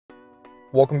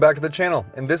Welcome back to the channel.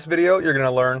 In this video, you're going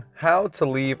to learn how to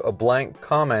leave a blank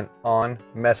comment on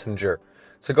Messenger.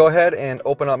 So go ahead and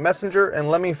open up Messenger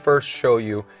and let me first show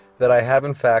you that I have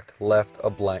in fact left a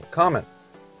blank comment.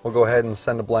 We'll go ahead and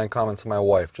send a blank comment to my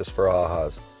wife just for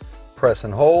ahas. Press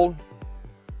and hold,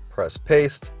 press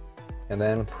paste, and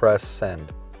then press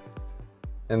send.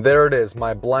 And there it is,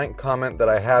 my blank comment that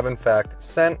I have in fact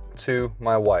sent to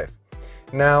my wife.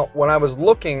 Now, when I was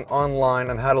looking online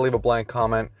on how to leave a blank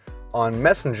comment on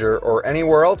Messenger or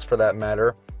anywhere else for that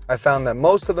matter, I found that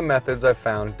most of the methods I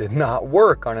found did not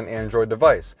work on an Android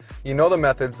device. You know the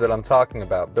methods that I'm talking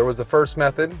about. There was the first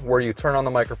method where you turn on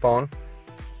the microphone,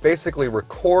 basically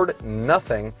record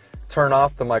nothing, turn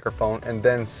off the microphone, and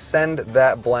then send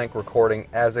that blank recording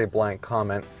as a blank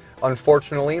comment.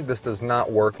 Unfortunately, this does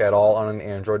not work at all on an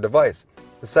Android device.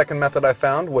 The second method I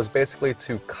found was basically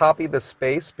to copy the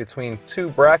space between two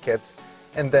brackets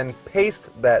and then paste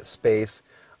that space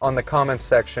on the comment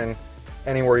section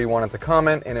anywhere you wanted to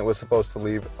comment, and it was supposed to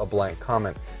leave a blank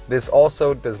comment. This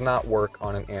also does not work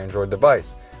on an Android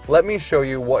device. Let me show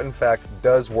you what in fact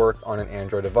does work on an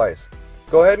Android device.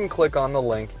 Go ahead and click on the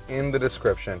link in the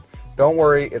description. Don't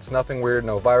worry, it's nothing weird,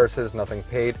 no viruses, nothing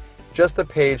paid, just a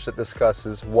page that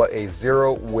discusses what a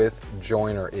zero width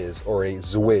joiner is, or a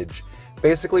zwidge.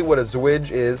 Basically what a zwidge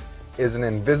is an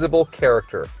invisible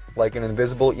character, like an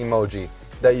invisible emoji,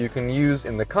 that you can use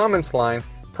in the comments line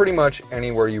pretty much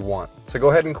anywhere you want. So go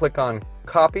ahead and click on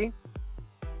copy,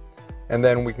 and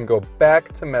then we can go back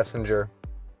to Messenger,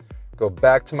 go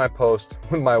back to my post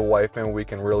with my wife, and we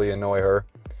can really annoy her.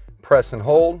 Press and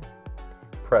hold,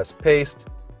 press paste,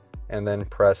 and then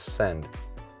press send.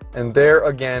 And there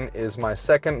again is my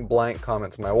second blank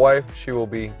comment to my wife. She will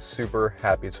be super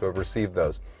happy to have received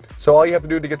those. So all you have to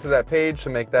do to get to that page to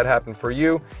make that happen for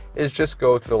you is just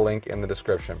go to the link in the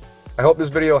description. I hope this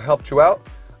video helped you out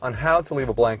on how to leave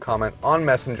a blank comment on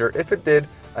Messenger. If it did,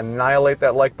 annihilate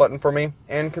that like button for me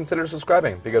and consider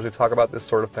subscribing because we talk about this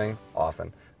sort of thing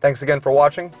often. Thanks again for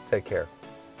watching. Take care.